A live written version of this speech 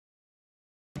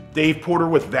Dave Porter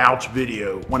with Vouch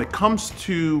Video. When it comes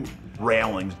to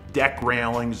railings, deck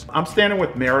railings, I'm standing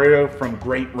with Mario from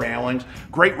Great Railings.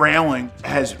 Great Railings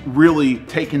has really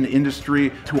taken the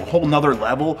industry to a whole nother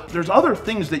level. There's other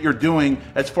things that you're doing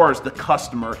as far as the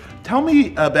customer. Tell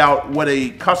me about what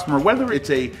a customer, whether it's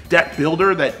a deck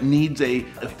builder that needs a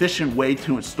efficient way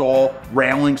to install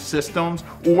railing systems,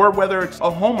 or whether it's a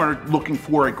homeowner looking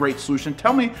for a great solution.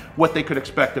 Tell me what they could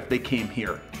expect if they came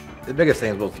here. The biggest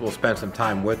thing is we'll spend some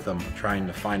time with them trying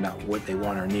to find out what they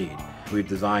want or need. We've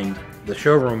designed the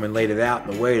showroom and laid it out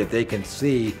in a way that they can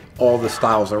see all the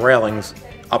styles of railings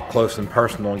up close and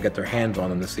personal and get their hands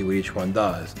on them to see what each one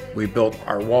does. We built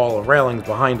our wall of railings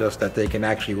behind us that they can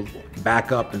actually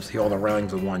back up and see all the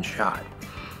railings in one shot.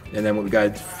 And then what we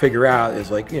got to figure out is,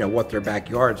 like, what their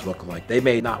backyards look like. They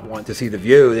may not want to see the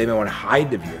view, they may want to hide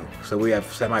the view. So we have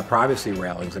semi-privacy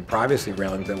railings and privacy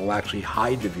railings that will actually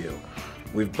hide the view.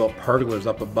 We've built pergolas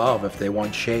up above if they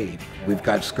want shade. We've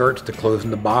got skirts to close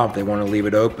in the bottom if they want to leave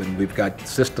it open. We've got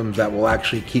systems that will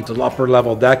actually keep the upper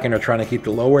level decking or trying to keep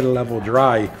the lower level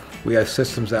dry. We have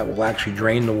systems that will actually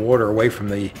drain the water away from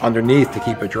the underneath to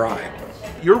keep it dry.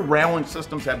 Your railing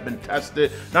systems have been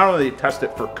tested, not only they test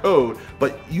it for code,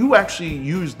 but you actually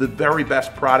use the very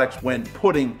best products when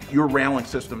putting your railing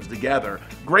systems together.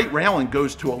 Great Railing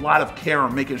goes to a lot of care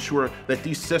in making sure that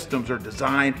these systems are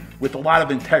designed with a lot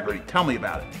of integrity. Tell me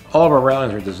about it. All of our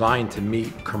railings are designed to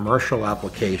meet commercial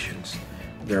applications.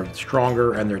 They're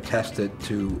stronger and they're tested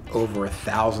to over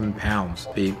 1,000 pounds,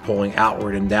 be pulling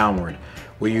outward and downward.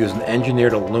 We use an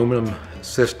engineered aluminum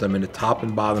system in the top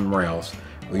and bottom rails.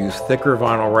 We use thicker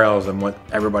vinyl rails than what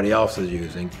everybody else is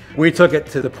using. We took it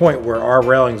to the point where our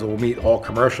railings will meet all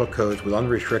commercial codes with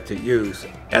unrestricted use,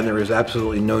 and there is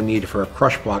absolutely no need for a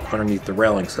crush block underneath the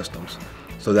railing systems,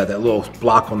 so that little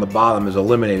block on the bottom is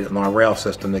eliminated in our rail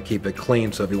system to keep it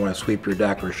clean, so if you want to sweep your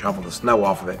deck or shovel the snow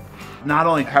off of it. Not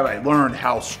only have I learned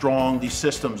how strong these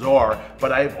systems are,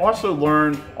 but I've also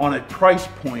learned on a price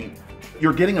point,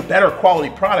 you're getting a better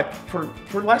quality product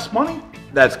for less money.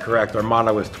 That's correct. Our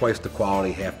motto is twice the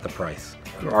quality, half the price.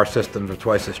 Our systems are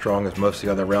twice as strong as most of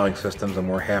the other railing systems, and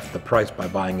we're half the price by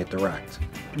buying it direct.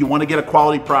 You want to get a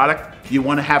quality product, you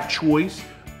want to have choice,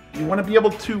 you want to be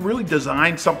able to really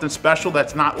design something special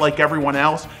that's not like everyone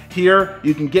else. Here,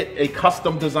 you can get a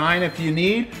custom design if you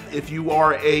need. If you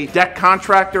are a deck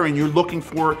contractor and you're looking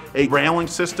for a railing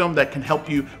system that can help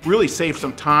you really save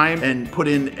some time and put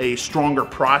in a stronger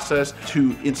process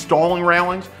to installing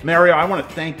railings, Mario, I want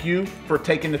to thank you for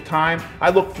taking the time. I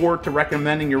look forward to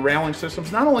recommending your railing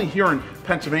systems, not only here in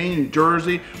Pennsylvania, New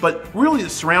Jersey, but really the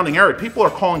surrounding area. People are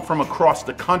calling from across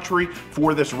the country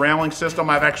for this railing system.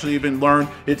 I've actually even learned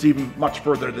it's even much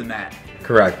further than that.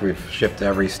 Correct. We've shipped to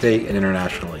every state and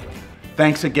internationally.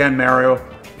 Thanks again, Mario.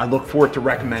 I look forward to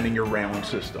recommending your railing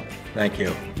system. Thank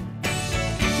you.